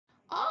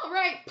All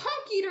right,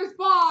 Punkeater's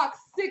box,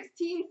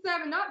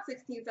 16-7, not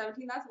 16-17,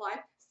 that's why.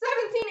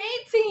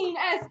 17-18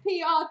 SP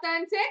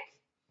Authentic.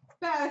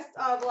 Best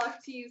of luck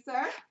to you,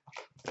 sir.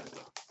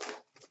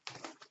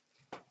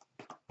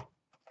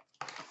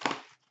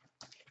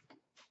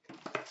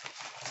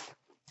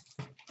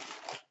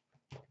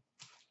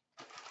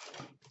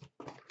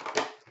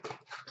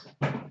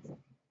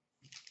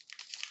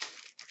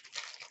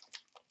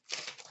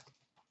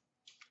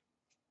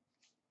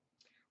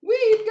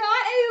 We've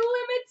got a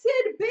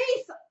limited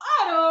base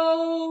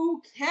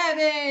auto,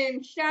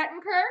 Kevin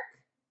Shattenkirk.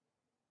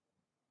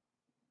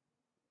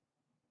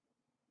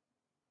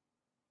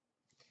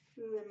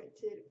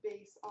 Limited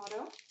base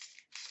auto.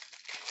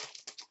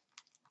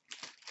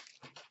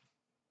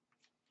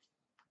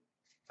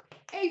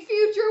 A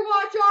Future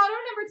Watch auto,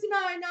 number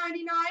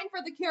 /999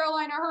 for the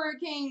Carolina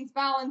Hurricanes,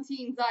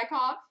 Valentin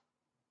Zykov.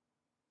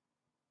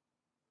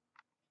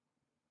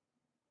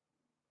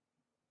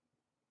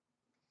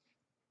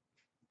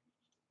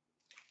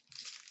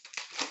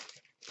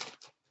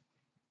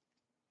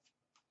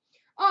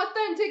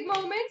 Authentic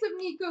Moments of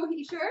Nico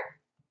Hischier.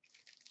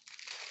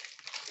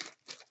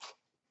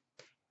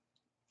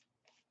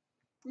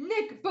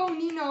 Nick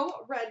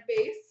Bonino, red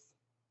base.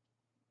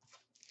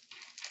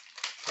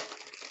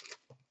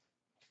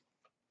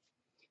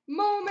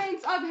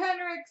 Moments of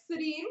Henrik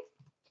Sedin.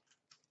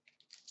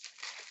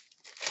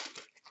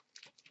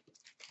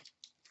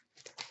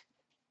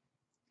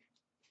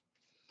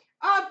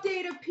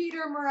 Update of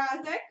Peter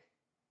Mrazek.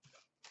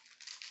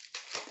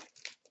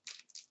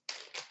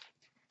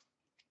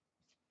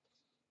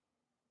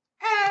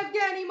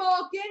 Evgeny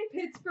Malkin,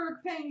 Pittsburgh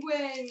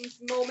Penguins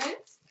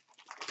moments.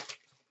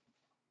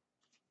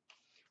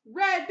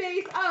 Red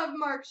base of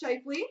Mark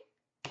Scheifele.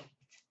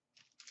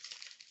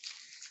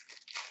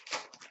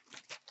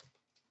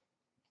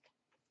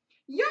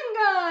 Young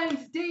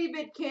Guns,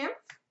 David Kemp.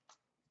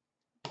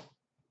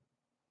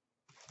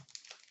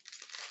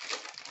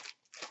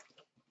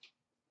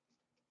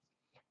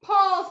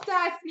 Paul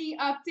Stastny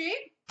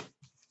update.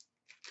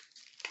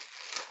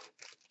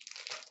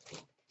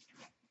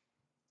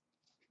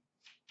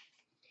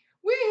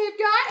 We've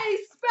got a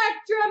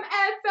Spectrum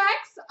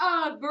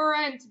FX of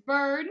Brent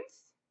Burns.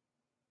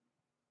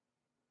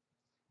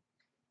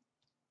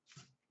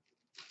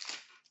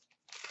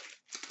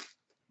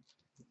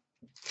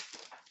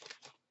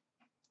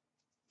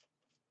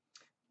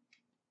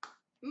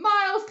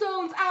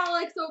 Milestones,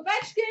 Alex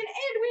Ovechkin,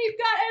 and we've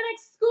got an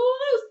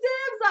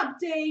exclusives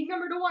update,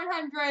 number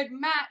 /100,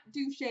 Matt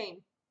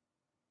Duchene.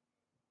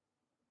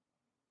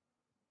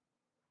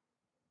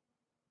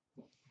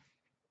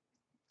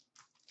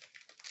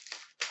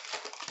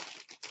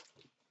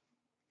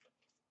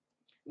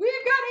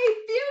 We've got a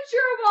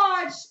Future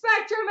Watch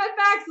Spectrum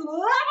FX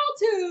Level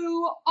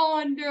 2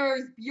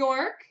 Anders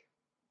Bjork.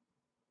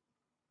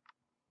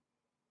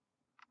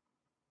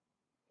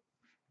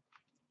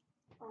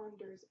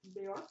 Anders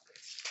Bjork.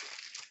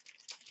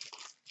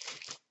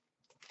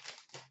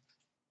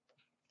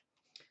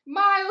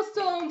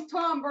 Milestones,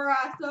 Tom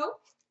Barrasso.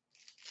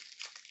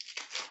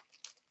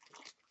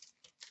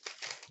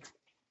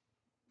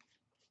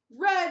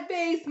 Red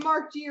base,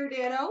 Mark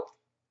Giordano.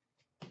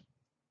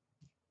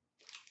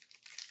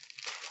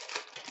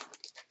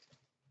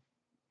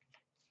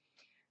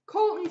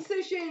 Colton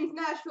Sission's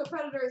Nashville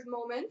Predators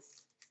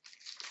moments.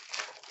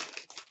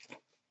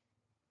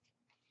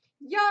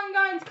 Young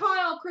Guns,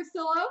 Kyle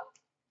Crisillo.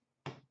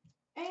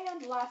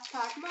 And last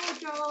pack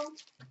mojo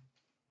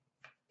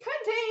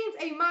contains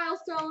a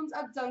Milestones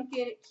of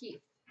Duncan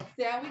Keith.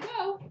 There we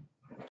go.